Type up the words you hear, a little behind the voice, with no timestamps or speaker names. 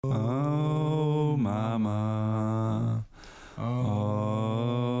Oh, mama.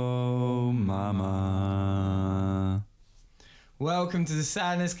 Oh, mama. Welcome to the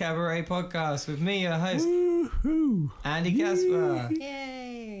Sadness Cabaret podcast with me, your host, Andy Casper.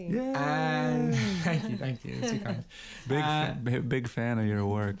 Yay! And thank you. Too kind. Big fan of your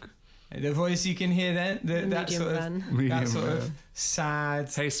work. The voice you can hear then, that sort of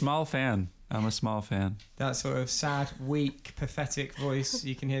sad. Hey, small fan. I'm a small fan. That sort of sad, weak, pathetic voice.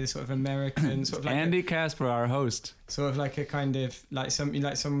 You can hear the sort of American sort of like Andy Casper, our host. Sort of like a kind of like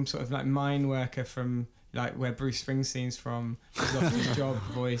some sort of like mine worker from like where Bruce Springsteen's from. He's lost his job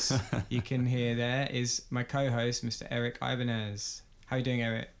voice. You can hear there is my co-host, Mr. Eric Ibanez. How are you doing,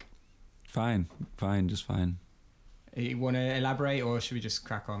 Eric? Fine, just fine. You want to elaborate, or should we just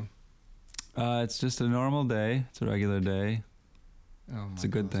crack on? It's just a normal day. It's a regular day. Oh my it's a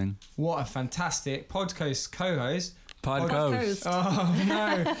good God. thing. What a fantastic podcast co-host. Podcast. Oh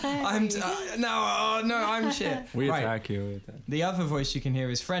no, I'm shit. We right. attack you with that. The other voice you can hear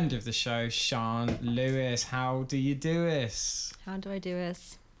is friend of the show, Sian Lewis. How do you do this? How do I do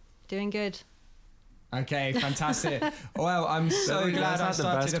this? Doing good. Okay, fantastic. Well, I'm so glad I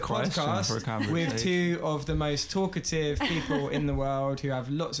started a podcast with two of the most talkative people in the world who have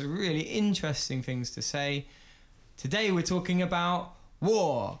lots of really interesting things to say. Today we're talking about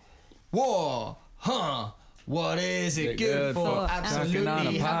war. What is it good for?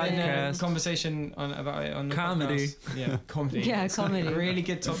 Absolutely having a conversation about it on the comedy. Podcast. Yeah, comedy. Yeah, comedy. Really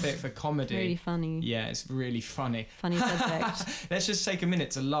good topic for comedy. Really funny. Yeah, it's really funny. Funny subject. Let's just take a minute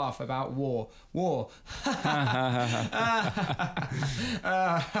to laugh about war.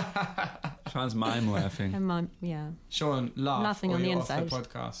 Sean's mime laughing. Yeah. Sean, laugh. Nothing on the inside. Off the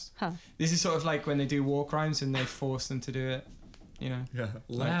podcast. Huh. This is sort of like when they do war crimes and they force them to do it. You know,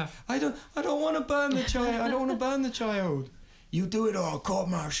 Laugh. I don't want to burn the child. I don't want to burn the child. You do it or I'll court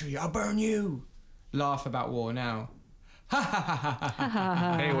martial you. I'll burn you. Laugh about war now.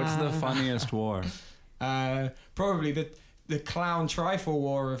 Hey, what's the funniest war? Probably the clown trifle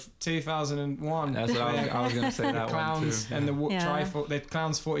war of 2001. That's what I was going to say. That clowns one too. and the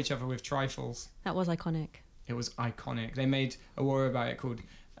clowns fought each other with trifles. That was iconic. It was iconic. They made a war about it called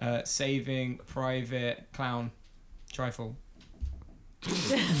Saving Private Clown Trifle.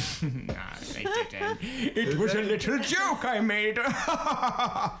 Nah, they didn't. It was a little joke I made.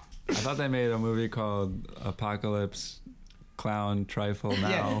 I thought they made a movie called Apocalypse Clown Trifle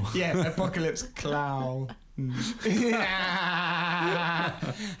Now. Yeah, Apocalypse Clown.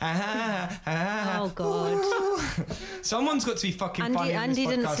 Oh God. Someone's got to be fucking funny. Andy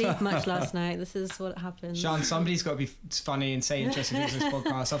didn't sleep much last night. This is what happened. Sean, somebody's got to be funny and say interesting things in this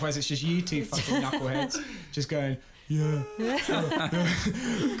podcast. Otherwise, it's just you two fucking knuckleheads just going, yeah.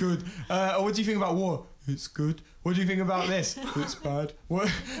 Good. What do you think about war? It's good. What do you think about this? It's bad. What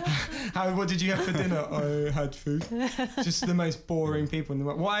did you have for dinner? I had food. Just the most boring people in the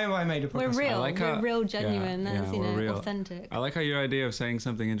world. Why am I made a podcast? We're real. We're real, genuine. That's real. Authentic. I like how your idea of saying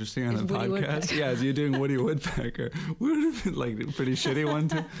something interesting on the Woody podcast. Woodpecker. Yeah, is you doing Woody Woodpecker. Like a pretty shitty one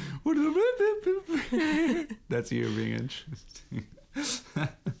too. That's you being interesting.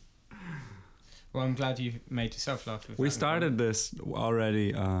 Well, I'm glad you made yourself laugh. We started this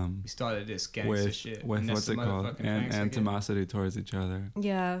already. We started this gangster shit. With what's it called? Animosity towards each other.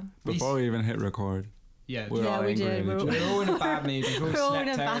 Yeah. Before we even hit record. Yeah, we did. We're all in a bad mood. We're all in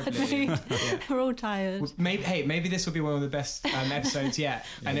a bad mood. Yeah. We're all tired. Well, maybe this will be one of the best episodes yet.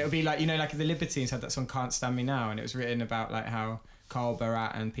 And it'll be like, like the Libertines had that song "Can't Stand Me Now," and it was written about like how Carl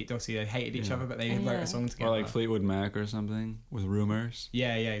Barat and Pete Doherty, they hated each other, but they wrote a song together. Or like Fleetwood Mac or something with Rumours.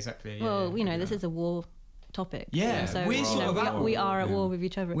 Yeah, exactly. Well, this is a war topic. Yeah, so we are at war with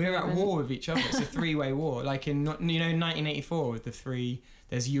each other. We're at war with each other. It's a three-way war. Like in 1984 with the three.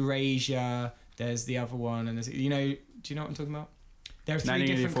 There's Eurasia. There's the other one, and there's do you know what I'm talking about? There are three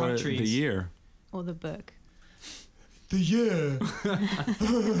different countries. The year or the book. The year.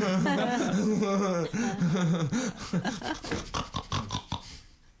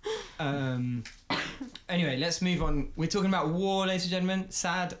 Anyway, let's move on. We're talking about war, ladies and gentlemen.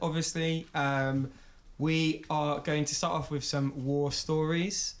 Sad, obviously. We are going to start off with some war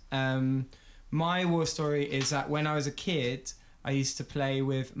stories. My war story is that when I was a kid, I used to play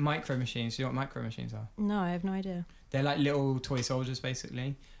with micro machines. Do you know what micro machines are? No, I have no idea. They're like little toy soldiers,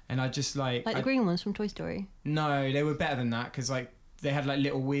 basically. And I just like the green ones from Toy Story. No, they were better than that because like they had like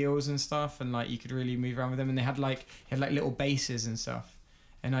little wheels and stuff, and like you could really move around with them. And they had like little bases and stuff.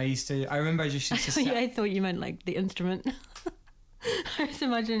 And I remember I just used to. I thought you meant like the instrument. I was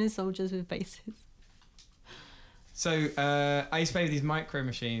imagining soldiers with bases. So I used to play with these micro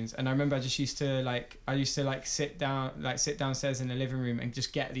machines, and I remember I used to sit downstairs in the living room and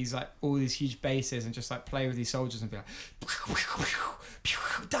just get these like all these huge bases and just like play with these soldiers and be like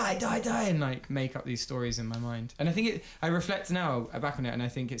die and like make up these stories in my mind. And I think I reflect now back on it, and I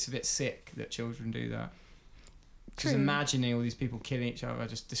think it's a bit sick that children do that. Just imagining all these people killing each other,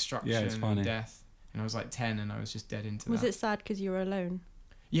 just destruction and death. And I was like 10 and I was just dead into that. Was it sad because you were alone?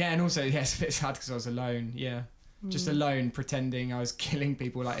 Yeah, and also, it's a bit sad because I was alone, yeah. Just alone, pretending I was killing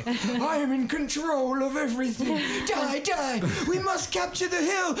people like, I am in control of everything. Die. We must capture the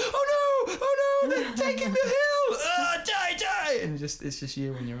hill. Oh no, they're taking the hill. Die. And it's just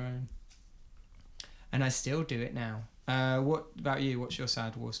you on your own. And I still do it now. What about you? What's your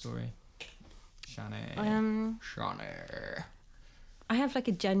sad war story? Shani. I have like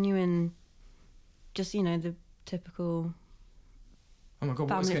a genuine, just, the typical... Oh my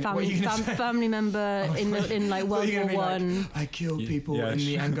God! Family member in like World War One. Like, I killed people in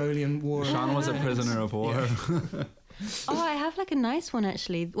the Angolian War. Sean was a prisoner of war. Yeah. Oh, I have like a nice one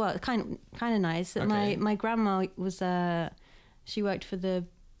actually. Well, kind of nice. Okay. My grandma was she worked for the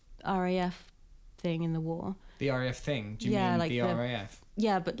RAF thing in the war. The RAF thing? Do you mean like the RAF?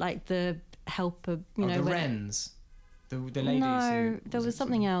 Yeah, but like the helper. The Wrens. The ladies. No, there was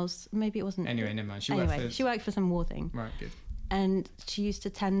something else. Maybe it wasn't. Anyway, never mind. She worked for some war thing. Right, good. And she used to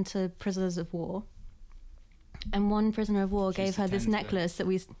tend to prisoners of war. And one prisoner of war gave her this necklace that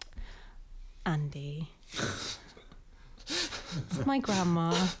we... Andy. It's my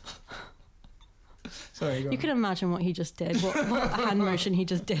grandma. Sorry, you can imagine what he just did, what hand motion he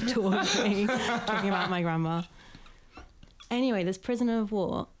just did towards me, talking about my grandma. Anyway, this prisoner of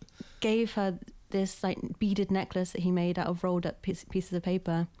war gave her this like beaded necklace that he made out of rolled up pieces of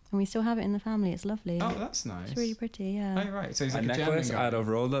paper. And we still have it in the family. It's lovely. Oh, that's nice. It's really pretty, yeah. Oh, right. So he's like a necklace out of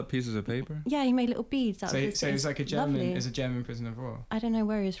rolled up pieces of paper? Yeah, he made little beads out of it. So he was like a German prisoner of war? I don't know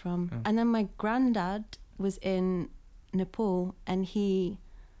where he's from. Oh. And then my granddad was in Nepal, and he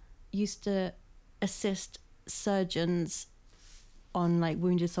used to assist surgeons on like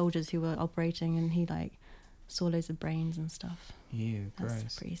wounded soldiers who were operating, and he like saw loads of brains and stuff. Ew, gross.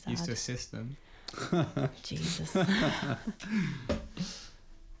 That's pretty sad. Used to assist them. Jesus.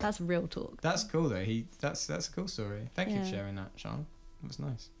 That's real talk. That's cool though. That's a cool story. Thank you for sharing that, Sean. That was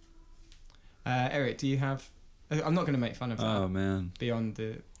nice. Eric, do you have? I'm not going to make fun of that. Oh man. Beyond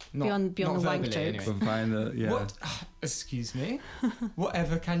the wank jokes. Anyway. What? Excuse me.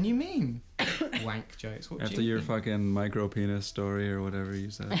 Whatever can you mean? Wank jokes. What After your fucking micro penis story or whatever you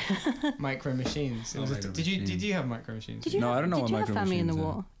said. Micro machines. Did you have micro machines? No, I don't know what micro machines. Did you have family in the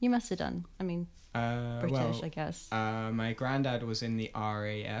war? You must have done. I mean, British, I guess. My granddad was in the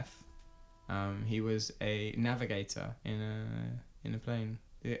RAF. He was a navigator in a plane.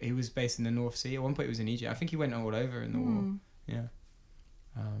 He was based in the North Sea. At one point, he was in Egypt. I think he went all over in the war. Yeah.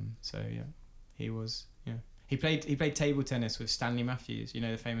 He was. Yeah. He played table tennis with Stanley Matthews. You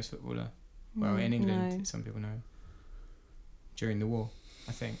know, the famous footballer. Well, in England, some people know him. During the war,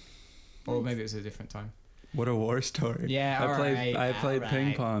 I think, or maybe it was a different time. What a war story! Yeah, I played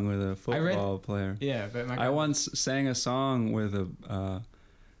ping pong with a football player. Yeah, but I once sang a song with a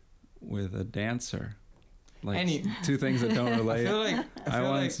dancer. Like two things that don't relate. I feel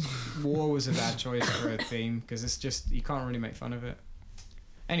like war was a bad choice for a theme because it's just you can't really make fun of it.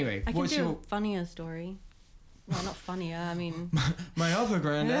 Anyway, what's your funnier story? Well, not funnier. I mean, my other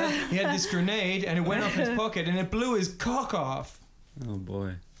granddad, he had this grenade and it went off his pocket and it blew his cock off. Oh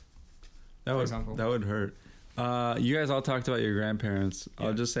boy, that would hurt. You guys all talked about your grandparents. Yeah.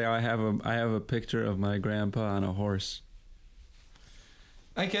 I'll just say I have a picture of my grandpa on a horse.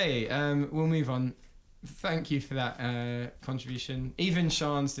 Okay, we'll move on. Thank you for that contribution. Even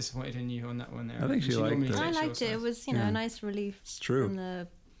Sean's disappointed in you on that one there. I think she liked it. I liked it. It was, a nice relief from the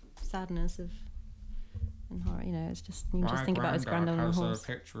sadness of and horror. It's just you can just think about his granddad on a horse. A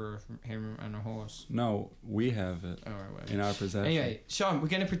picture of him on a horse. No, we have it in our possession. Anyway, Sean, we're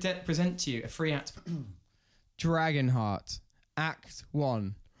going to present to you a free act. Dragonheart, Act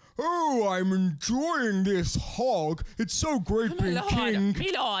 1. Oh, I'm enjoying this hog. It's so great being king.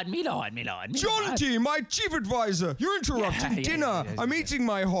 Me lord. John T, my chief advisor. You're interrupting dinner. I'm eating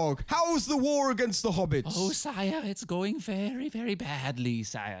my hog. How's the war against the hobbits? Oh, sire, it's going very, very badly,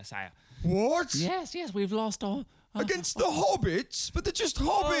 sire. What? Yes, we've lost Against the hobbits? But they're just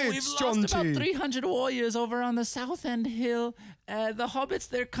hobbits, we've lost Jonty. about 300 warriors over on the south end hill. The hobbits,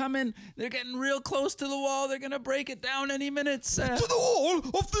 they're coming. They're getting real close to the wall. They're going to break it down any minute. To the wall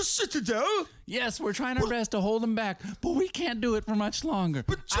of the citadel? Yes, we're trying our best to hold them back, but we can't do it for much longer.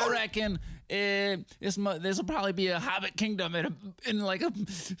 But I reckon this will probably be a hobbit kingdom in like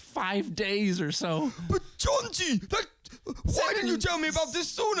 5 days or so. But Jonty, why didn't you tell me about this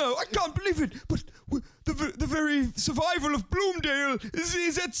sooner? I can't believe it. But the very survival of Bloomdale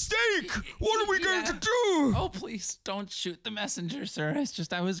is at stake. What are we going to do? Oh, please don't shoot the messenger, sir. It's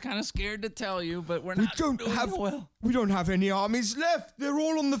just I was kind of scared to tell you, but we're not doing well. We don't have any armies left. They're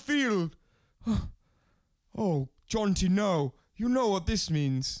all on the field. Oh, Jonty, no. You know what this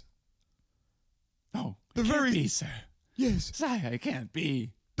means. No, it can't be, sir. Yes. Sire, it can't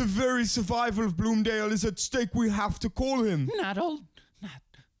be. The very survival of Bloomdale is at stake. We have to call him. Not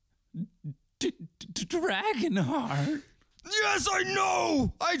Dragonheart. Yes, I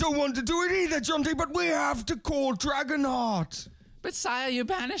know. I don't want to do it either, Jonty, but we have to call Dragonheart. But sire, you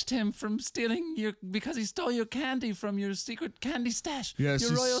banished him from stealing because he stole your candy from your secret candy stash. Yes,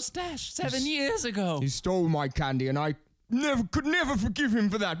 your royal stash 7 years ago. He stole my candy, and I could never forgive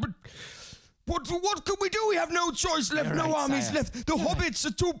him for that. But what could we do? We have no choice left, no armies left. The hobbits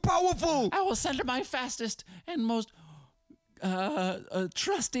are too powerful. I will send my fastest and most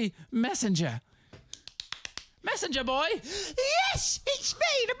trusty messenger. Messenger boy. Yes, it's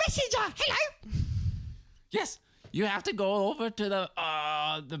me, the messenger. Hello. Yes. You have to go over to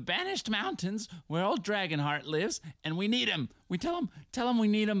the Banished Mountains where old Dragonheart lives, and we need him. We tell him we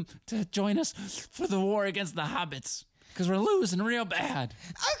need him to join us for the war against the hobbits, because we're losing real bad.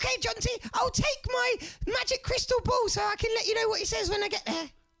 Okay, Jonty, I'll take my magic crystal ball so I can let you know what he says when I get there.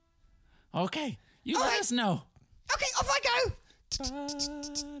 Okay, you let us know. Okay, off I go.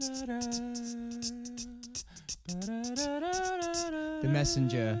 The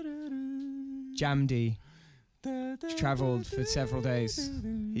messenger, Jamdi, travelled for several days.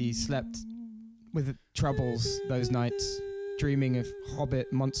 He slept with troubles those nights, dreaming of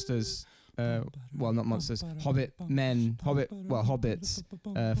hobbit monsters. Well, not monsters. Hobbits,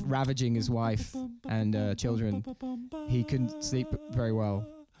 ravaging his wife and children. He couldn't sleep very well,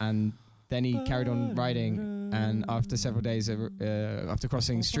 and then he carried on riding. And after several days, after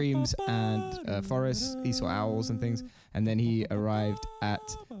crossing streams and forests, he saw owls and things. And then he arrived at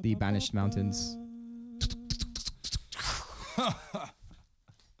the Banished Mountains.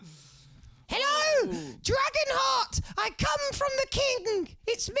 Hello, Dragonheart. I come from the king.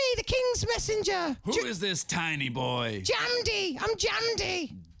 It's me, the king's messenger. Who is this tiny boy? Jamdi. I'm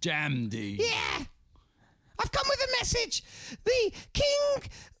Jamdi. Jamdi. Yeah. I've come with a message. The king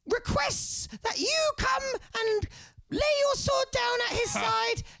requests that you come and lay your sword down at his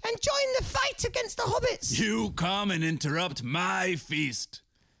side and join the fight against the hobbits. You come and interrupt my feast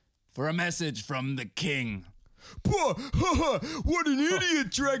for a message from the king. What an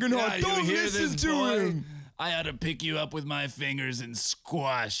idiot, Dragonheart. Don't listen to him. I ought to pick you up with my fingers and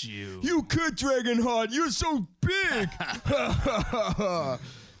squash you. You could, Dragonheart. You're so big. The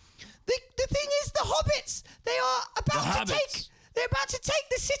thing is, the hobbits, they are about to take... They're about to take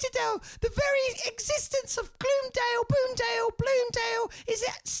the citadel. The very existence of Bloomdale is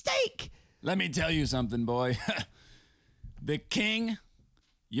at stake. Let me tell you something, boy. The king,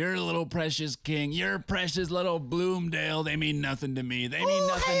 your little precious king, your precious little Bloomdale, they mean nothing to me. They mean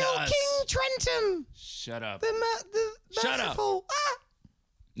nothing to us. King Trentham. Shut up. The Shut merciful. up.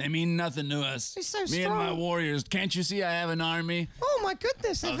 They mean nothing to us. He's so Me strong. and my warriors. Can't you see I have an army Oh my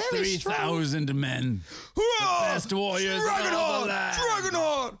goodness, they're of very strong. 3,000 men? The best warriors in all the land.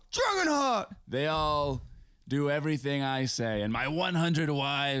 Dragonheart. They all do everything I say, and my 100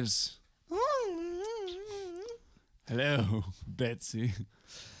 wives. Hello, Betsy.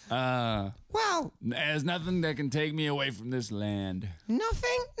 Wow. There's nothing that can take me away from this land.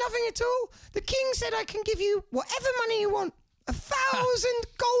 Nothing at all. The king said I can give you whatever money you want. 1,000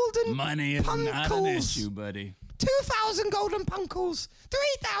 golden Money is not an puncles. issue, buddy. 2,000 golden puncles.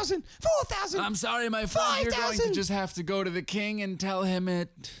 3,000. 4,000. I'm sorry, my friend. You're going to 5,000. just have to go to the king and tell him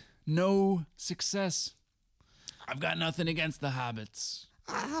no success. I've got nothing against the hobbits.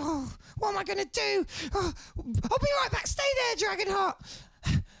 Oh, what am I going to do? Oh, I'll be right back. Stay there, Dragonheart.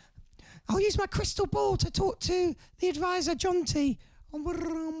 I'll use my crystal ball to talk to the advisor, Jonty.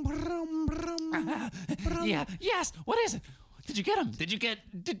 Yeah. Yes. What is it? Did you get him? Did you get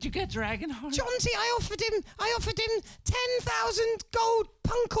Dragonheart? Jonty, I offered him 10,000 gold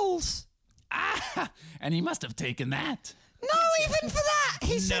puncles. And he must have taken that. No, even for that.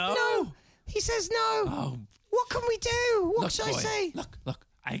 He said no. He says no. Oh. What can we do? What Look, should boy, I say? Look.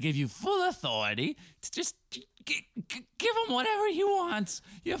 I give you full authority to just give him whatever he wants.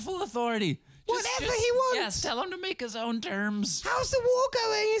 You have full authority. Whatever he wants. Yes, tell him to make his own terms. How's the war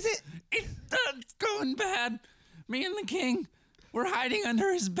going? Is it? It's going bad. Me and the king, we're hiding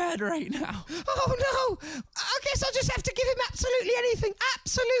under his bed right now. Oh no! I guess I'll just have to give him absolutely anything.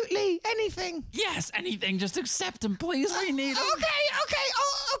 Absolutely anything. Yes, anything. Just accept him, please. We need him.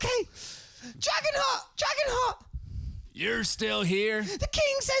 Okay. Dragonheart. You're still here? The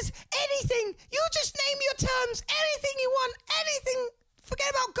king says anything. You just name your terms. Anything you want. Anything. Forget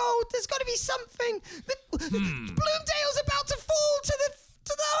about gold. There's got to be something. Bloomdale's about to fall to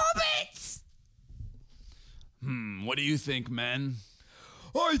the hobbits. What do you think, men?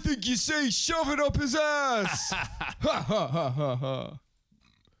 I think you say shove it up his ass. Ha ha ha ha ha.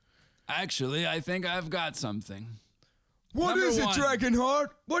 Actually, I think I've got something. What Number is it, one. Dragonheart?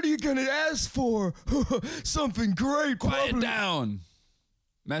 What are you gonna ask for? Something great, Quiet probably. down.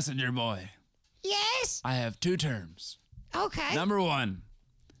 Messenger boy, Yes. I have two terms. Okay. Number one,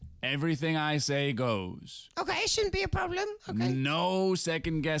 everything I say goes. Okay, it shouldn't be a problem. Okay. No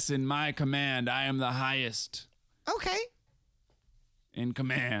second guessing my command. I am the highest Okay. in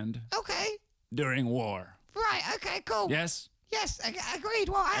command Okay. during war. Right. Okay. Cool. Yes? Yes. Agreed.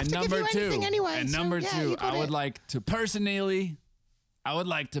 Well, I have And to give number you two, anything anyway. and so, number yeah, two, you got I would it. like to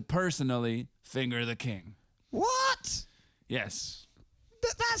personally finger the king. What? Yes.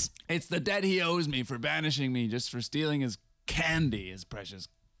 That's. It's the debt he owes me for banishing me just for stealing his candy, his precious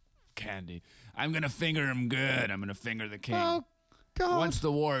candy. I'm going to finger him good. I'm going to finger the king. Oh God. Once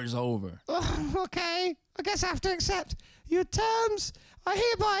the war is over. Oh, okay. I guess I have to accept your terms. I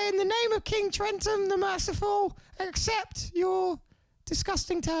hereby, in the name of King Trentham the Merciful, accept your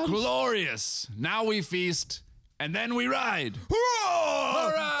disgusting terms. Glorious. Now we feast, and then we ride.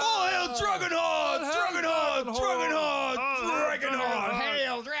 Hurrah! All hail Dragonheart! Hail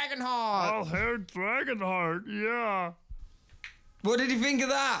Dragonheart! I'll hear Dragonheart, yeah. What did you think of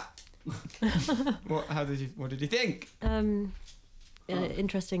that? What did you think?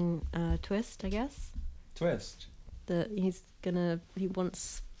 Interesting twist, I guess. Twist. That he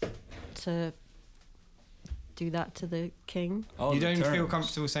wants to do that to the king. Oh, You the don't feel terms.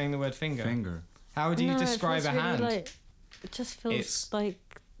 comfortable saying the word finger? Finger. How do you No, it describe feels a really hand? it just feels It's- like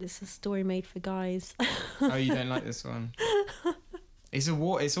it's a story made for guys. Oh, you don't like this one? It's a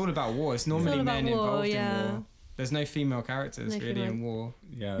war. It's all about war. It's normally all about men war, involved yeah. in war. There's no female characters No really in female- war.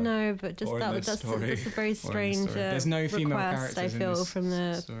 Yeah. No, but just Or in this that's story. a very Or in the strange story. There's no female request, characters I feel, in this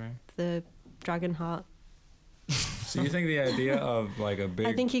from story. the Dragonheart. So you think the idea of like a big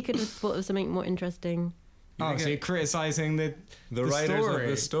I think he could have thought of something more interesting. Oh, think so it- you're criticizing the writers story. of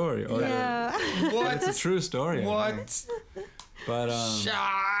the story? Or Yeah. It's a true story. I think. What? But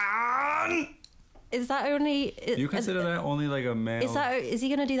Sian! Is that only? you consider that only like a male? Is he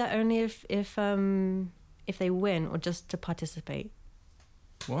gonna do that only if they win or just to participate?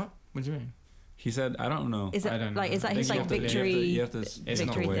 What? What do you mean? He said, I don't know. Is I it don't like know. is that I his think like you have to- victory? You have to It's not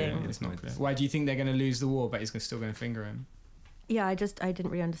victory clear. thing. It's not clear. Why do you think they're going to lose the war, but he's still going to finger him? Yeah, I didn't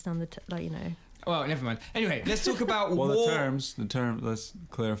really understand the Well, never mind. Anyway, let's talk about Well, war. the term. Let's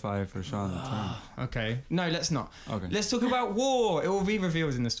clarify for Sean the term. Okay. No, let's not. Okay. Let's talk about war. It will be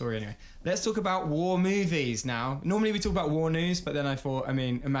revealed in the story anyway. Let's talk about war movies now. Normally we talk about war news, but then I thought,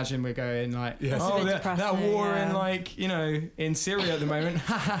 imagine we're going like, Yes. That's a bit that depressing, war in yeah. in Syria at the moment.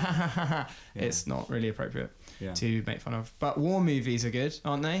 It's not really appropriate Yeah. to make fun of. But war movies are good,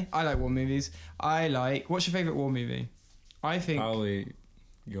 aren't they? I like war movies. What's your favourite war movie? I think... Probably.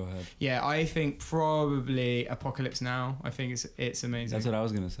 Go ahead. Yeah, I think probably Apocalypse Now. I think it's amazing. That's what I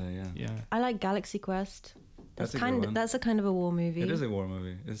was gonna say. Yeah. Yeah. I like Galaxy Quest. That's a good one. That's a kind of a war movie. It is a war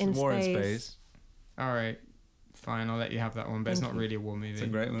movie. It's In war in space. space. All right. Fine, I'll let you have that one, but it's Thank not you. really a war movie. It's a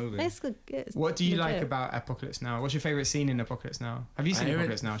great movie. It's What do you like legit. about Apocalypse Now? What's your favourite scene in Apocalypse Now? Have you seen I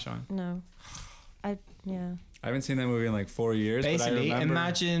Apocalypse Now, Sean? No, yeah. I haven't seen that movie in like 4 years. Basically, but I remember.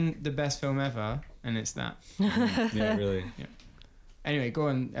 imagine the best film ever, and it's that. Yeah, really. Anyway, go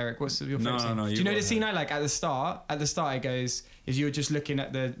on, Eric. What's your favourite scene? No, Do you you know go the scene ahead. I like at the start? At the start, it goes, is you're just looking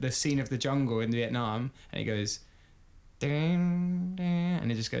at the scene of the jungle in Vietnam, and it goes, ding, ding,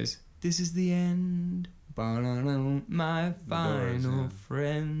 and it just goes, this is the end. Ba-da-da, my final Doors, yeah.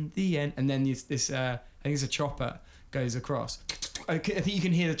 friend, the end. And then this I think it's a chopper goes across. I think you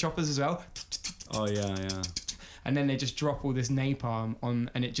can hear the choppers as well. Oh yeah, yeah. And then they just drop all this napalm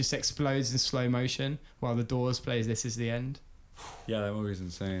on, and it just explodes in slow motion while the Doors plays "This Is the End." Yeah, that movie's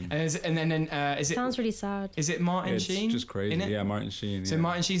insane. And is it Sounds really sad. is it Martin It's Sheen? just crazy. in it? Yeah, Martin Sheen. So yeah.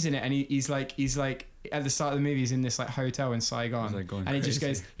 Martin Sheen's in it, and he's like at the start of the movie, he's in this like hotel in Saigon, He's, like, going and he just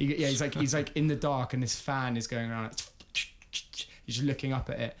crazy. goes, he's like in the dark, and this fan is going around. He's just looking up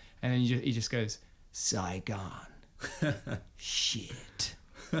at it, and then he just goes, Saigon. Shit.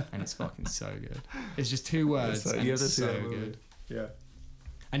 And it's fucking so good. It's just 2 words. And you have to it's see so that movie. good. Yeah.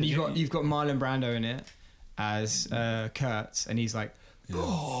 And you've got Marlon Brando in it as Kurtz, and he's like, the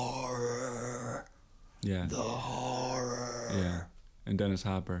horror. Yeah. The horror. Yeah. And Dennis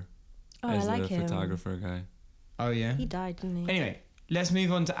Hopper I like the him. photographer guy. Oh yeah. He died, didn't he? Anyway, let's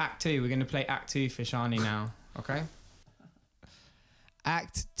move on to Act 2. We're going to play Act 2 for Shani now. Okay.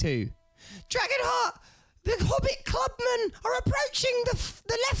 Act 2. Dragonheart, the Hobbit clubmen are approaching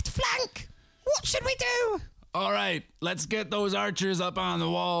the left flank. What should we do? All right, let's get those archers up on the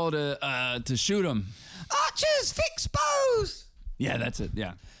wall to shoot them. Archers, fix bows. Yeah, that's it.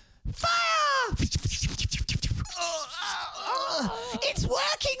 Yeah. Fire! It's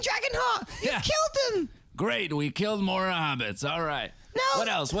working, Dragonheart. You killed them. Great, we killed more hobbits. All right. Now, What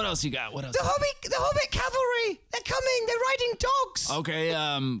else? What else you got? What else? The Hobbit cavalry. They're coming. They're riding dogs.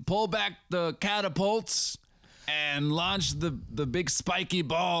 Okay, pull back the catapults and launch the big spiky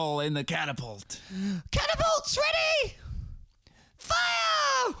ball in the catapult. Catapults ready.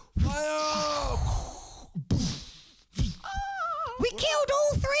 Fire! Fire! We killed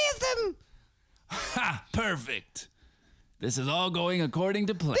all 3 of them. Ha! Perfect. This is all going according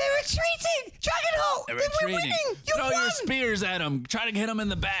to plan. They're retreating. Dragonheart. They're We're retreating. winning. You've Throw won. your spears at them. Try to hit them in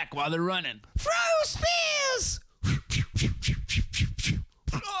the back while they're running. Throw spears.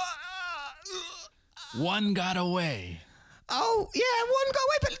 One got away. Oh, yeah, one got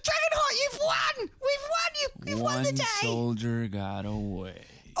away, but Dragonheart, you've won! We've won! You've won the day! One soldier got away.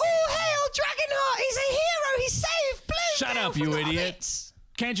 Oh, hail Dragonheart! He's a hero! He saved Blue! Shut up, you idiot!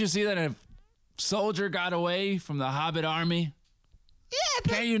 Can't you see that a soldier got away from the Hobbit army? Yeah,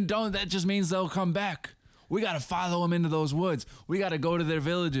 but... Can't you don't? That just means they'll come back. We gotta follow them into those woods. We gotta go to their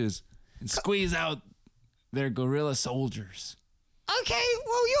villages and squeeze out their guerrilla soldiers. Okay,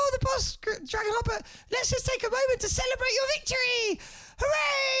 well, you're the boss, Dragonheart, but let's just take a moment to celebrate your victory!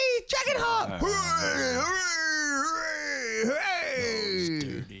 Hooray! Dragonheart! Hooray! Hooray! Hooray! Those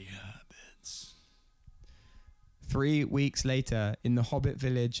dirty hobbits. 3 weeks later, in the Hobbit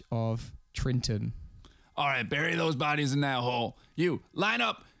village of Trinton. All right, bury those bodies in that hole. You, line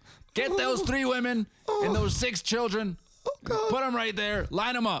up. Get those 3 women and those 6 children. Put them right there.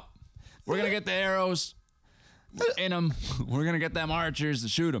 Line them up. We're going to get the arrows in them. We're going to get them archers to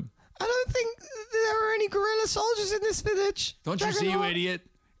shoot them. I don't think there are any guerrilla soldiers in this village. Don't you see, you Dragonheart. idiot?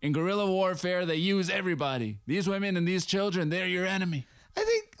 In guerrilla warfare, they use everybody. These women and these children, they're your enemy. I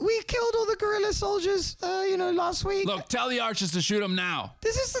think we killed all the guerrilla soldiers, last week. Look, tell the archers to shoot them now.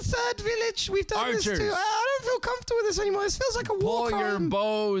 This is the 3rd village we've done this Archers. to. I don't feel comfortable with this anymore. This feels like a war Pull your crime.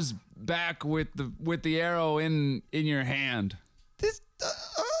 bows back with the arrow in your hand. This,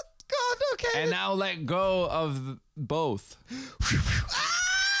 God, okay. And now let go of both.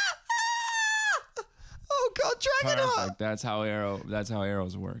 Oh God, Dragonheart! Perfect. That's how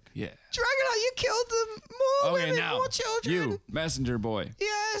arrows work. Yeah. Dragonheart, you killed them. More Okay, women, now more children. you, messenger boy,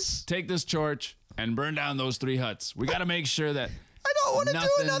 Yes. take this torch and burn down those 3 huts. We got to make sure that I don't want to do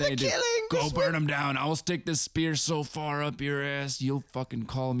nothing another they do. killing. Go This burn them down. I'll stick this spear so far up your ass, you'll fucking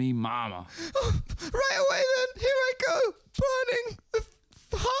call me mama. Right away then. Here I go. Burning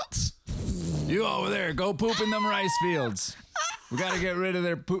the huts. You over there, go poop in them rice fields. We got to get rid of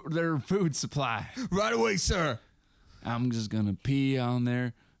their food supply. Right away, sir. I'm just gonna pee on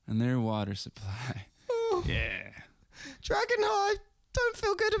their water supply. Yeah. Dragonheart, I don't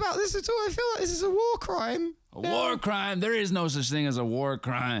feel good about this at all. I feel like this is a war crime. A war crime? There is no such thing as a war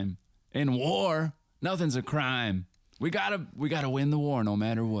crime. In war, nothing's a crime. We gotta win the war no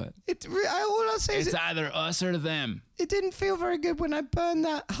matter what. All I'll say is It's either us or them. it didn't feel very good when I burned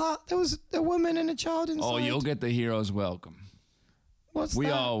that hut. There was a woman and a child inside. Oh, you'll get the hero's welcome. What's We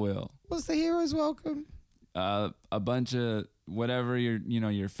that? all will. What's the hero's welcome? A bunch of whatever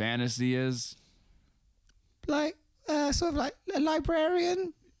your fantasy is. Like, sort of like a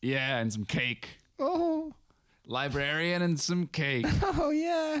librarian. Yeah, and some cake. Oh, Librarian and some cake. oh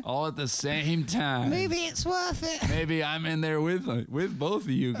yeah. All at the same time. Maybe it's worth it. Maybe I'm in there with both of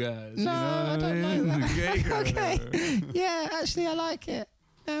you guys. No, I don't like that. Cake or Okay. whatever. Yeah, actually, I like it.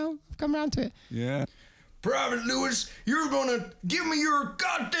 Now I've come around to it. Yeah. Private Lewis, you're gonna give me your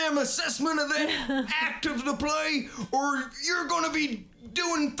goddamn assessment of that act of the play, or you're gonna be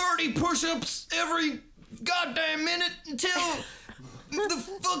doing 30 push-ups every goddamn minute until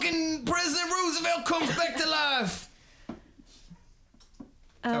the fucking President Roosevelt comes back to life.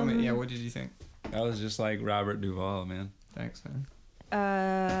 Tell me, what did you think? That was just like Robert Duvall, man. Thanks, man.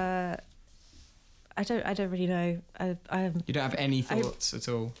 I don't really know. I You don't have any thoughts at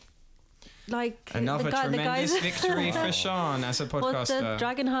all? like another tremendous victory for Sian as a podcaster. Well, the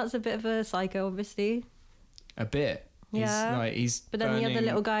Dragonheart's a bit of a psycho, obviously. A bit. Yeah. But then the other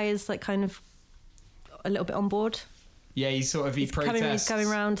little guy is like kind of a little bit on board. Yeah, he protests. He's coming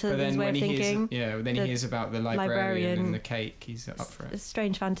around to his way of thinking. Then he hears about the librarian and the cake. He's up for it. It's a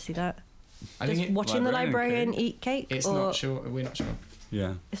strange fantasy, that. I think watching the librarian eat cake? It's not sure. We're not sure.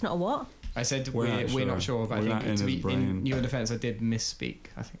 Yeah. It's not a what? I said we're not sure, but I think in your defence, I did misspeak,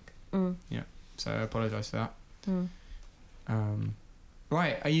 I think. Yeah. So I apologise for that.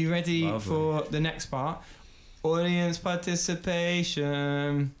 Right, are you ready for the next part? Audience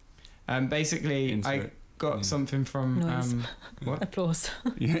participation. Basically, I got something from what? Applause.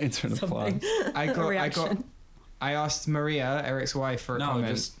 Yeah, insert applause. I asked Maria, Eric's wife, for a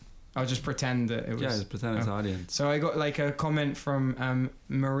comment. I'll just pretend that it was. Yeah, just pretend it's audience. So I got like a comment from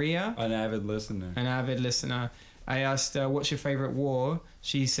Maria, an avid listener. I asked, "What's your favorite war?"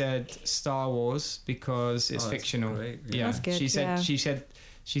 She said Star Wars because it's fictional. Great. Yeah, that's good.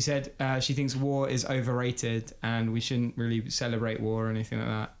 She said she thinks war is overrated and we shouldn't really celebrate war or anything like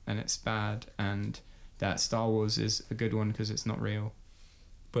that, and it's bad, and that Star Wars is a good one because it's not real.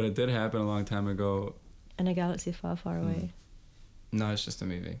 But it did happen a long time ago. In a galaxy far, far away. No, it's just a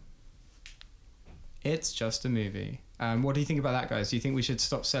movie. It's just a movie. What do you think about that, guys? Do you think we should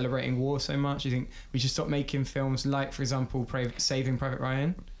stop celebrating war so much? Do you think we should stop making films like, for example, Saving Private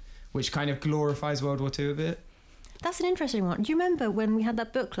Ryan, which kind of glorifies World War II a bit? That's an interesting one. Do you remember when we had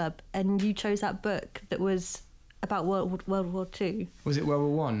that book club and you chose that book that was about World War II? Was it World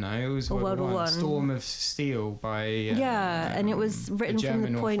War One? No, it was World War One. Storm of Steel by... and it was written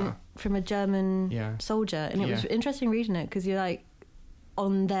from a German soldier. And it was interesting reading it because you're like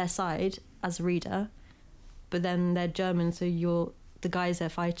on their side as a reader, but then they're German, so you're the guys they're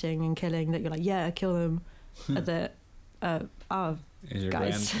fighting and killing that you're like, yeah, kill them. Our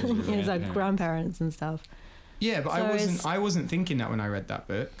guys, it's like grandparents and stuff. Yeah, but so I wasn't thinking that when I read that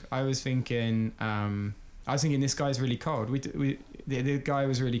book. I was thinking this guy's really cold. The guy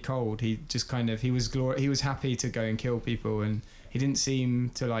was really cold. He just kind of he was happy to go and kill people, and he didn't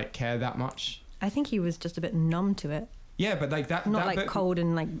seem to like care that much. I think he was just a bit numb to it. Yeah, but like that. Not that like book, cold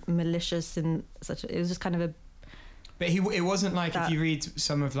and like malicious and such. It was just kind of a. But it wasn't like if you read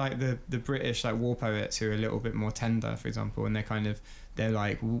some of like the British like war poets who are a little bit more tender, for example, and they're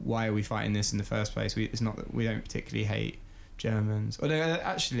like, why are we fighting this in the first place? It's not that we don't particularly hate Germans. Although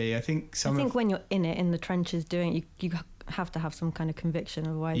actually, I think when you're in it, in the trenches doing it, you have to have some kind of conviction,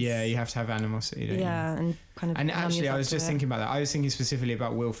 otherwise. Yeah, you have to have animosity. Don't you? And kind of. And actually, I was just thinking about that. I was thinking specifically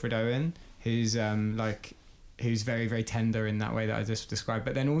about Wilfred Owen, who's who's very, very tender in that way that I just described.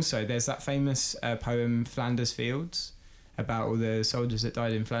 But then also there's that famous poem Flanders Fields about all the soldiers that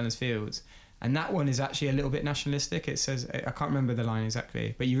died in Flanders Fields. And that one is actually a little bit nationalistic. It says, I can't remember the line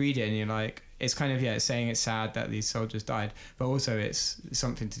exactly, but you read it and you're like, it's kind of, it's saying it's sad that these soldiers died, but also it's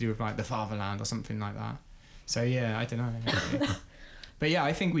something to do with like the fatherland or something like that. So yeah, I don't know. But yeah,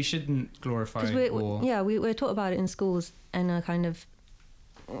 I think we shouldn't glorify war. Yeah, we're taught about it in schools in a kind of,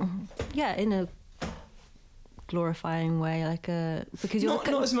 in a glorifying way, like because you're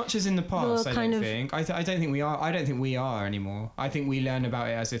not as much as in the past. I don't think. I don't think we are. I don't think we are anymore. I think we learn about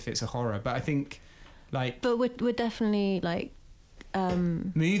it as if it's a horror. But I think, like, but we're definitely like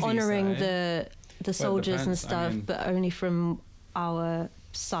honouring the soldiers and stuff, but only from our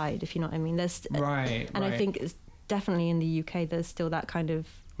side, if you know what I mean. There's right. I think it's definitely in the UK. There's still that kind of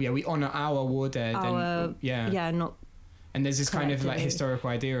we honour our war dead. Not. And there's this kind of like historical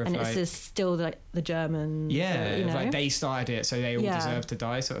idea of and like... it's just still like the Germans. Yeah, you know? Like they started it, so they all deserve to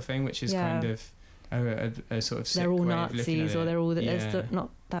die sort of thing, which is kind of a sort of sick they're all way Nazis of looking at or they're all... Yeah. There's not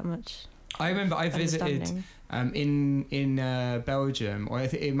that much... I remember I visited in Belgium, or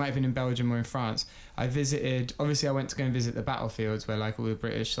it might have been in Belgium or in France. I visited... Obviously, I went to go and visit the battlefields where like all the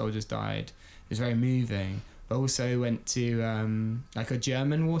British soldiers died. It was very moving. But also went to like a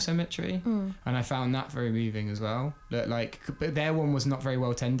German war cemetery, and I found that very moving as well. But their one was not very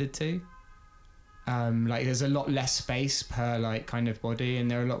well tended to. Like there's a lot less space per like kind of body,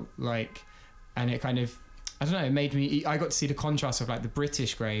 and there are a lot like, and it kind of, I don't know, it made me. I got to see the contrast of like the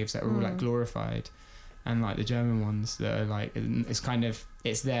British graves that were all like glorified, and like the German ones that are like it's kind of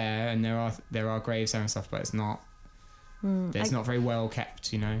it's there, and there are graves there and stuff, but it's not. It's not very well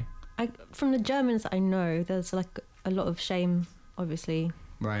kept, you know. From the Germans I know, there's like a lot of shame, obviously,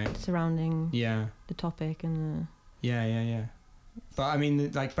 surrounding the topic and the... But I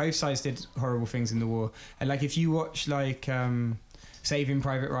mean, like both sides did horrible things in the war, and like if you watch like Saving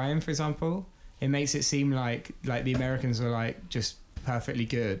Private Ryan, for example, it makes it seem like the Americans were like just perfectly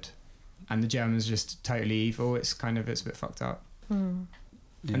good, and the Germans just totally evil. It's a bit fucked up.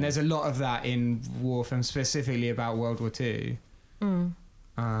 Yeah. And there's a lot of that in war films, specifically about World War II.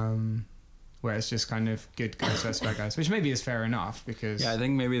 Where it's just kind of good guys versus bad guys, which maybe is fair enough because I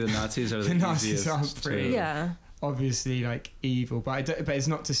think maybe the Nazis are the Nazis easiest are pretty Yeah. obviously like evil, but it's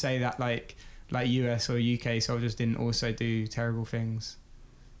not to say that like US or UK soldiers didn't also do terrible things,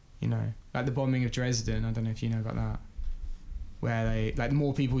 you know, like the bombing of Dresden. I don't know if you know about that, where they like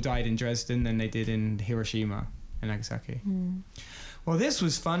more people died in Dresden than they did in Hiroshima and Nagasaki. Well, this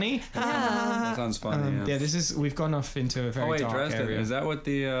was funny. That sounds funny. Yeah, we've gone off into a very dark Dresden. area. Is that what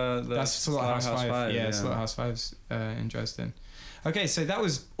the that's Slaughterhouse 5? Yeah, Slaughterhouse 5's in Dresden. Okay, so that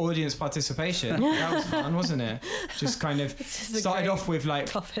was audience participation. That was fun, wasn't it? Just kind of started off with like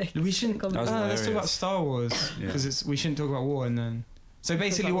topic. We shouldn't. Let's talk about Star Wars because we shouldn't talk about war and then. So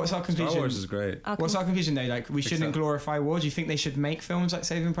basically, what's our conclusion? Star Wars is great. What's our conclusion, though? Like, we shouldn't glorify war. Do you think they should make films like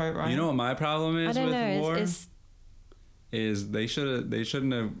Saving Private Ryan? You know what my problem is with war? Is they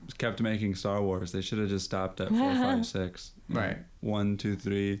shouldn't have kept making Star Wars. They should have just stopped at 4, 5, 6. Right. 1, 2,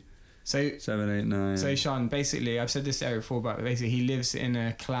 3. So 7, 8, 9. So Sian, basically, I've said this to Eric before, but basically he lives in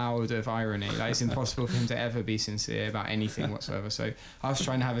a cloud of irony. Like it's impossible for him to ever be sincere about anything whatsoever. So I was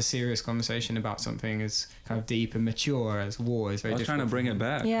trying to have a serious conversation about something as kind of deep and mature as war is very. I was trying to bring it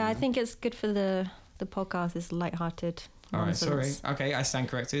back. Yeah, I think it's good for the podcast. It's lighthearted. All right, sorry. Okay, I stand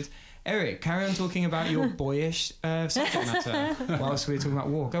corrected. Eric, carry on talking about your boyish subject matter whilst we were talking about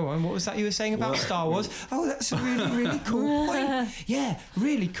war. Go on. What was that you were saying about Star Wars? Oh, that's a really, really cool point. Yeah,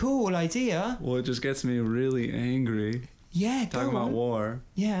 really cool idea. Well, it just gets me really angry. Yeah, talking about war.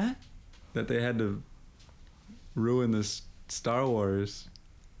 Yeah. That they had to ruin this Star Wars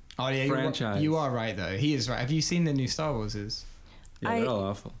franchise. You are right, though. He is right. Have you seen the new Star Warses? Yeah, they're all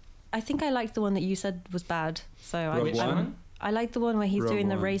awful. I think I liked the one that you said was bad. So Which one? I like the one where he's doing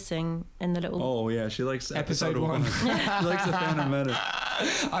the racing in the little... Oh, yeah. She likes episode 1. She likes the Phantom Menace.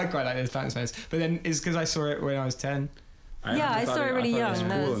 I quite like the Phantom Menace. But then it's because I saw it when I was 10. I saw it really young. It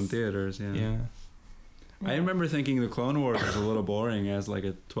was cool in theaters, yeah. I remember thinking the Clone Wars was a little boring as like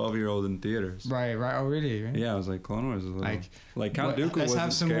a 12-year-old in theaters. Right. Oh, really? Right? Yeah, I was like, Clone Wars is a little... Like Count Dooku was scary. Let's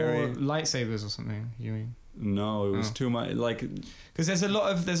have some more lightsabers or something, you mean? No, it was too much. Like, because there's a lot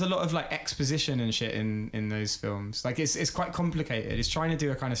of like exposition and shit in those films. Like it's quite complicated. It's trying to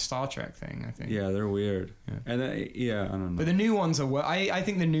do a kind of Star Trek thing, I think. Yeah, they're weird. Yeah. And I don't know. But the new ones are. I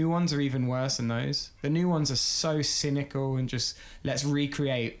think the new ones are even worse than those. The new ones are so cynical and just let's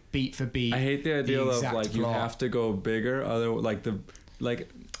recreate beat for beat. I hate the idea of like you have to go bigger.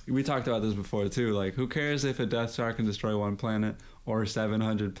 We talked about this before too. Like, who cares if a Death Star can destroy one planet or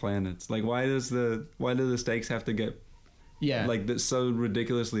 700 planets? Like, why do the stakes have to get so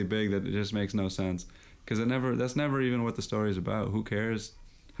ridiculously big that it just makes no sense? Because that's never even what the story's about. Who cares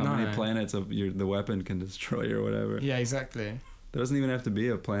how many planets of the weapon can destroy or whatever? Yeah, exactly. There doesn't even have to be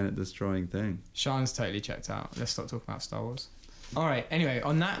a planet destroying thing. Sian's totally checked out. Let's stop talking about Star Wars. All right, anyway,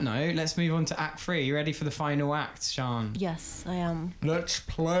 on that note, let's move on to Act 3. You ready for the final act, Sian? Yes, I am. Let's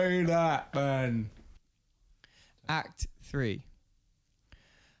play that, then. Act 3.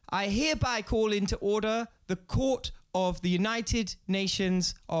 I hereby call into order the Court of the United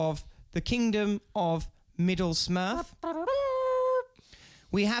Nations of the Kingdom of Middle Smurf.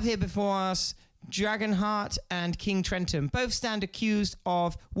 We have here before us Dragonheart and King Trenton. Both stand accused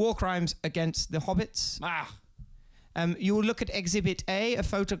of war crimes against the hobbits. You will look at Exhibit A, a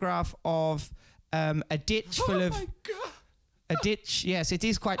photograph of a ditch full of... A ditch, yes, it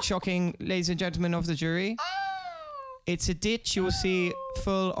is quite shocking, ladies and gentlemen of the jury. It's a ditch you will see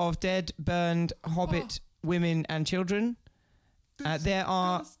full of dead, burned hobbit women and children. There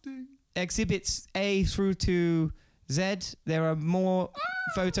are Exhibits A through to Z. There are more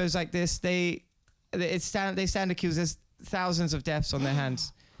photos like this. They stand accused. There's thousands of deaths on their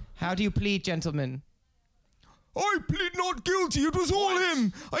hands. How do you plead, gentlemen? I plead not guilty. It was all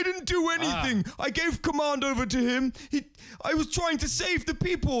him. I didn't do anything. I gave command over to him. I was trying to save the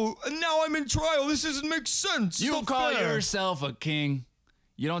people, and now I'm in trial. This doesn't make sense. You call yourself a king?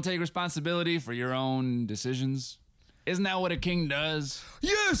 You don't take responsibility for your own decisions? Isn't that what a king does?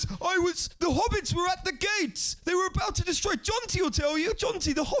 Yes, I was. The hobbits were at the gates. They were about to destroy. Jonty will tell you.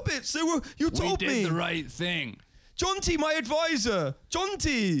 Jonty, the hobbits. They were. You told me. We did the right thing. Jonty, my advisor.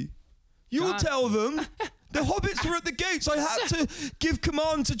 Jonty, you'll tell them. The hobbits were at the gates. I had to give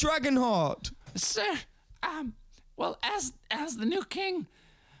command to Dragonheart. Sir, well, as the new king,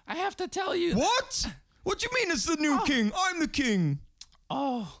 I have to tell you. What? What do you mean as the new king? I'm the king.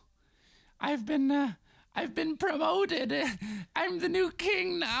 Oh, I've been promoted. I'm the new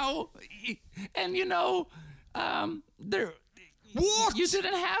king now. And What? You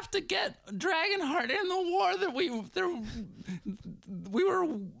didn't have to get Dragonheart in the war that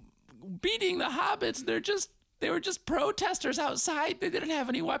beating the hobbits. They were just protesters outside. They didn't have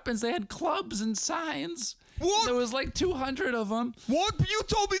any weapons. They had clubs and signs. What? There was like 200 of them. What? You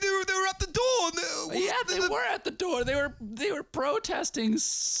told me they were at the door. Yeah, they were at the door. They were protesting.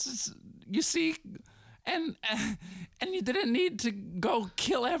 You see, and you didn't need to go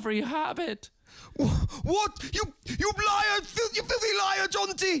kill every hobbit. What? You liar! You filthy liar,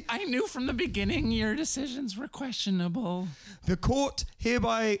 Jonty! I knew from the beginning your decisions were questionable. The court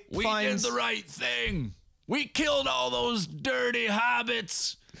hereby We finds... did the right thing. We killed all those dirty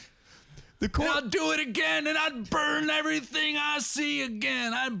hobbits. The And court... I'll do it again, and I'd burn everything I see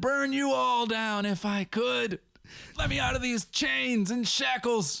again. I'd burn you all down if I could. Let me out of these chains and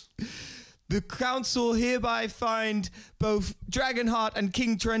shackles. The council hereby find both Dragonheart and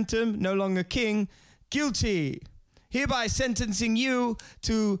King Trentum, no longer king, guilty. Hereby sentencing you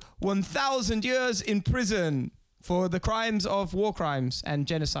to 1,000 years in prison for the crimes of war crimes and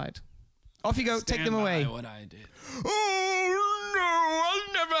genocide. Off you go, take them away. What I did. Oh no,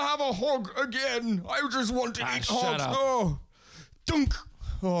 I'll never have a hog again. I just want to eat shut hogs. up. Oh, dunk.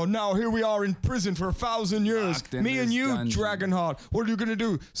 Oh, now here we are in prison for 1,000 years. Locked in Me and this you, dungeon. Dragonheart. What are you gonna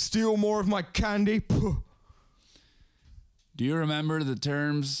do? Steal more of my candy? Puh. Do you remember the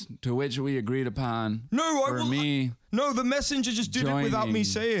terms to which we agreed upon? No, For me, No, the messenger just did it without me joining.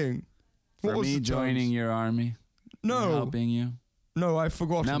 saying. What for was me the joining terms? your army, No, helping you. no, I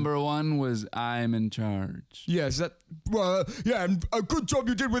forgot. Number 1 was I'm in charge. Yes, that. Yeah, and a good job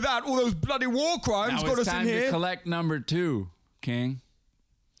you did with that. All those bloody war crimes Now got it's us in time to here. collect number 2, King.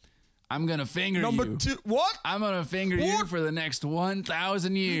 I'm gonna finger Number you. 2. What? I'm gonna finger you What? for the next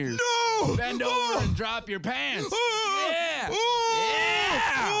 1,000 years. No! Bend over and drop your pants. Oh! Yeah. Oh!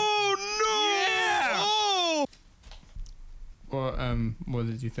 Yeah. Oh no! Yeah. Oh! What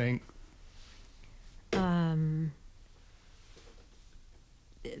did you think?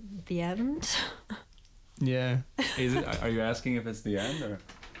 The end. Yeah, Is it? Are you asking if it's the end or?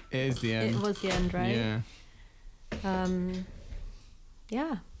 it is the end. It was the end, right? Yeah.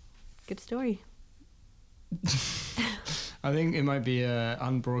 Yeah. Good story. I think it might be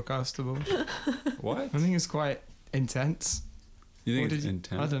unbroadcastable. What? I think it's quite intense. You think What it's did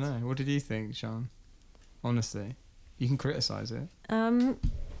intense? I don't know. What did you think, Sean? Honestly, you can criticize it.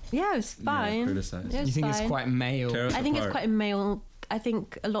 Yeah, it was fine. criticize. It was You think fine. it's quite male? Tear us I think it's apart. quite a male. I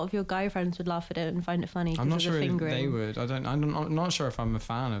think a lot of your guy friends would laugh at it and find it funny I'm because not of the sure if fingering. they would. I'm not sure if I'm a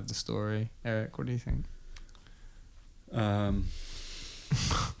fan of the story. Eric, what do you think? I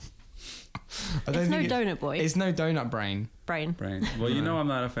It's no donut boy. It's no donut brain. brain. Brain. Well, you know I'm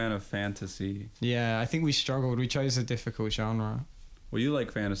not a fan of fantasy. Yeah, I think we struggled. We chose a difficult genre. Well, you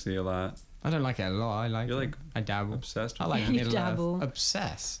like fantasy a lot. I don't like it a lot. I like. You're it. like I dabble. Obsessed I with like it. You Middle dabble. Earth.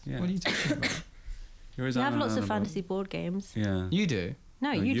 Obsessed. Yeah. What are you talking about? You're always You on have and lots on of about fantasy board games. it. Yeah. You do?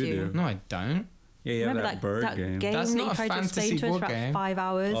 No, No, you you do. do. No, I don't. Yeah, you have Remember that bird that game. game That's that not you a tried to fantasy explain to us board for game. about 5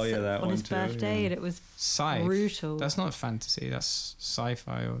 hours Oh, yeah, that on one his too, birthday, yeah. and it was Scythe. brutal. That's not fantasy. That's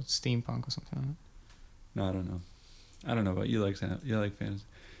sci-fi or steampunk or something like that. No, I don't know. I don't know, but you like fantasy. yeah.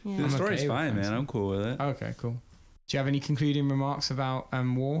 The I'm story's okay with fine, man. fantasy. I'm cool with it. Okay, cool. Do you have any concluding remarks about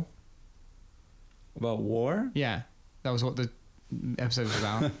war? About war? Yeah, that was what the episode was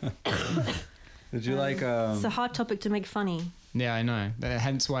about. Did you like? It's a hard topic to make funny. Yeah, I know.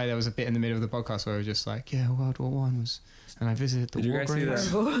 Hence why there was a bit in the middle of the podcast where we were just like, yeah, World War One was, and I visited the Did you war guys see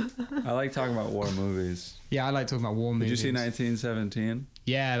graves. that? I like talking about war movies. Yeah, I like talking about war Did movies. you see 1917?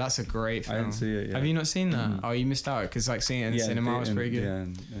 Yeah, that's a great I film. didn't see it yet. Have you not seen that? Mhm. Oh, you missed out because like seeing it in the cinema was pretty good.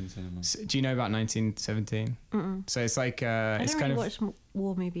 Yeah, in cinema. Do you know about 1917? Mm-mm. So it's like I it's don't kind really of. watch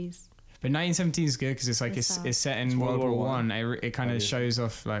war movies. But 1917 is good because it's like What's it's that? set in It's World War One. One. It kind Oh, of yeah. shows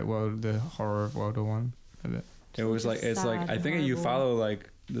off like the horror of World War One a bit. It was like it's like Sad I and think you horrible. follow like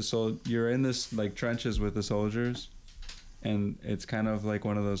you're in this like trenches with the soldiers, and it's kind of like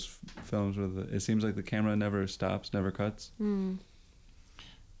one of those films where it seems like the camera never stops, never cuts. Hmm.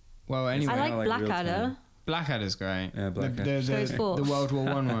 Well, anyway, I kinda like like real Blackadder. time. Blackadder's great. Yeah, Blackadder. Goes forth. The World War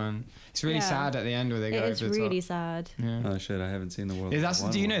One one. It's really Yeah. sad at the end where they go It over is the really top. sad. Yeah. Oh shit! I haven't seen the World. Yeah, War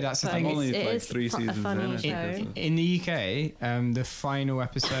One do you know one. that's the But thing? I'm only it like is 3 a seasons funny in. I show. think that's In the UK, the final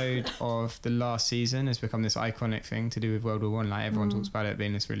episode of the last season has become this iconic thing to do with World War One. Like everyone talks about it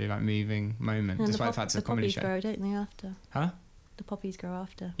being this really like moving moment, And despite the fact it's a comedy poppies show. grow, don't they, after? Huh? The poppies grow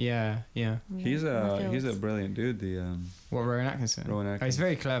after. Yeah, yeah. Yeah, He's in the a fields. brilliant dude. What, Rowan Atkinson? Rowan Oh, he's Atkinson.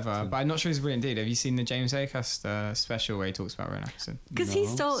 very clever, So- but I'm not sure he's a brilliant dude. Have you seen the James Acast special where he talks about Rowan Atkinson? Because he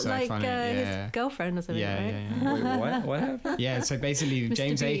No. stole So like funny, yeah. his girlfriend or something, Yeah, right? yeah, yeah. Wait, what? What happened? Yeah, so basically Mr.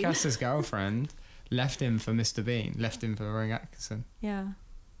 James Bean. Acast's girlfriend left him for Mr. Bean, left him for Rowan Atkinson. Yeah.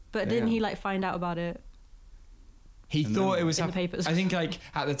 But didn't Damn. he like find out about it He thought it was in the papers. I think like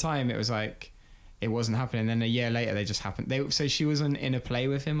at the time it was like it wasn't happening. Then a year later they just happened. So she was in a play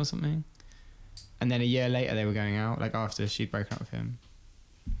with him or something, and then a year later they were going out like after she'd broken up with him.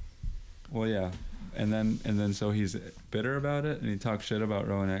 Well, yeah, and then so he's bitter about it, and he talks shit about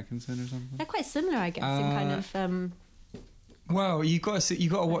Rowan Atkinson or something. They're quite similar, I guess, in kind of. Well, you got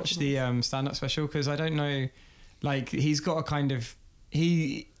to watch the stand-up special because I don't know, like he's got a kind of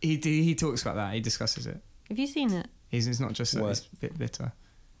he talks about that. He discusses it. Have you seen it? It's not just that it's a bit bitter.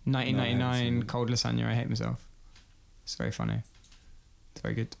 1999 Cold Lasagna. I hate myself. It's very funny. It's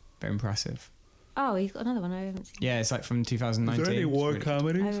very good. Very impressive. Oh, he's got another one I haven't seen. Yeah, it's like from 2019. Is there any war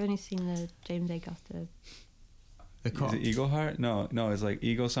comedies? I've only seen the James A. Guster. The Cop. Is it Eagleheart? No, it's like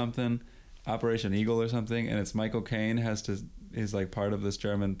Eagle something, Operation Eagle or something, and it's Michael Caine is like part of this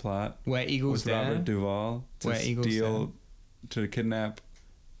German plot Where Eagle's with there. Robert Duvall to kidnap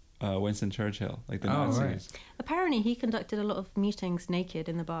Winston Churchill, like the Nazis. Right. Apparently, he conducted a lot of meetings naked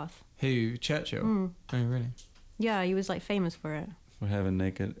in the bath. Who? Churchill? Oh, really? Yeah, he was like famous for it. For having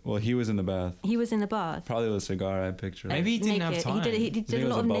naked. Well, he was in the bath. He was in the bath. Probably with a cigar, I picture. Maybe he didn't naked. have time. He did think a it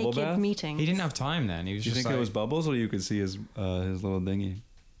lot was of a bubble naked bath? meetings. He didn't have time then. He was Do you just think like, it was bubbles, or you could see his little dinghy?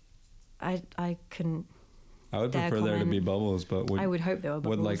 I couldn't. I would Dare prefer there to comment. be bubbles, but I would hope there were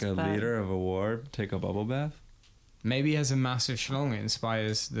bubbles. would like a but leader of a war take a bubble bath? Maybe he has a massive schlong. It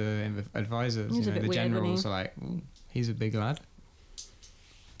inspires the advisors. He's a bit The weird, generals isn't are like, ooh, he's a big lad.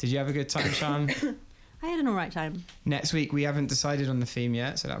 Did you have a good time, Sian? I had an alright time. Next week we haven't decided on the theme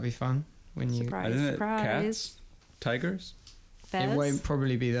yet, so that'll be fun. When you, Surprise, Isn't it surprise. cats? Tigers? Bears. it won't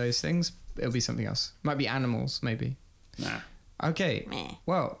probably be those things. It'll be something else. Might be animals, maybe. Nah. Okay. Meh.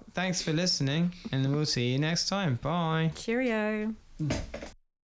 Well, thanks for listening, and we'll see you next time. Bye. Cheerio.